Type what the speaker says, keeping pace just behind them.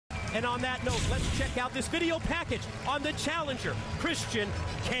And on that note, let's check out this video package on the challenger, Christian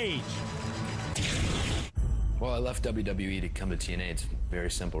Cage. Well, I left WWE to come to TNA. It's a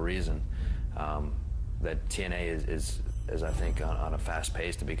very simple reason. That TNA is I think, on a fast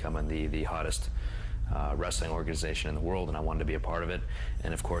pace to becoming the hottest wrestling organization in the world, and I wanted to be a part of it.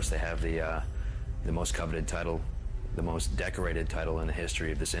 And of course, they have the most coveted title, the most decorated title in the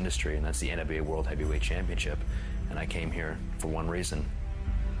history of this industry, and that's the NWA World Heavyweight Championship. And I came here for one reason: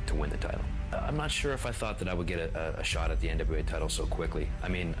 to win the title. I'm not sure if I thought that I would get a shot at the NWA title so quickly. I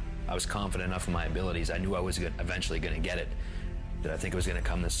mean, I was confident enough in my abilities. I knew I was eventually going to get it. Did I think it was going to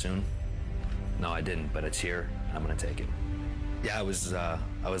come this soon? No, I didn't, but it's here, and I'm going to take it. Yeah, I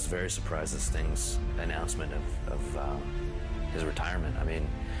was very surprised at Sting's announcement of his retirement. I mean,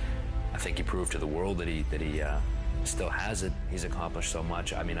 I think he proved to the world that he still has it. He's accomplished so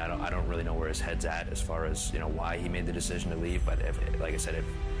much. I mean, I don't really know where his head's at as far as, you know, why he made the decision to leave. But like I said, if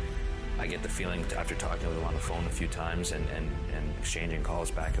I get the feeling after talking with him on the phone a few times and exchanging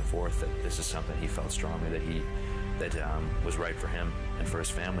calls back and forth that this is something he felt strongly that was right for him and for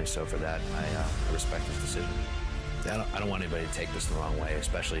his family. So for that, I respect his decision. I don't want anybody to take this the wrong way,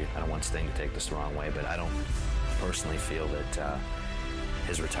 especially I don't want Sting to take this the wrong way, but I don't personally feel that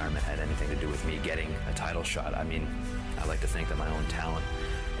his retirement had anything to do with me getting a title shot. I mean, I like to think that my own talent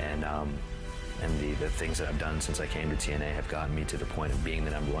and the things that I've done since I came to TNA have gotten me to the point of being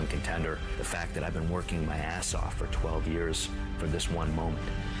the #1 contender. The fact that I've been working my ass off for 12 years for this one moment.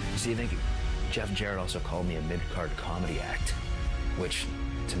 You see, I think Jeff Jarrett also called me a mid-card comedy act, which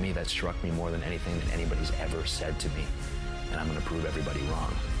to me, that struck me more than anything that anybody's ever said to me. And I'm going to prove everybody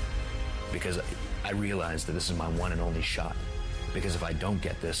wrong. Because I realize that this is my one and only shot. Because if I don't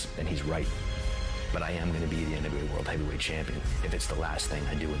get this, then he's right. But I am going to be the NWA World Heavyweight Champion if it's the last thing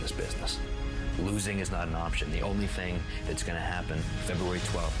I do in this business. Losing is not an option. The only thing that's going to happen February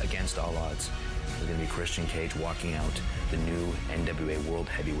 12th, against all odds, is going to be Christian Cage walking out the new NWA World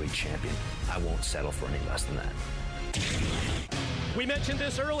Heavyweight Champion. I won't settle for any less than that. We mentioned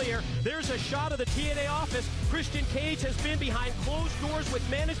this earlier. There's a shot of the TNA office. Christian Cage has been behind closed doors with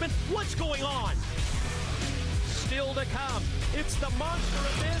management. What's going on? Still to come. It's the Monster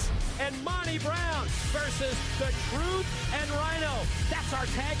Abyss and Monty Brown versus The Truth and Rhino. That's our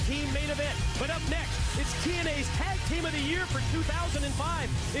tag team main event. But up next, it's TNA's Tag Team of the Year for 2005.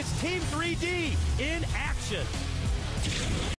 It's Team 3D in action.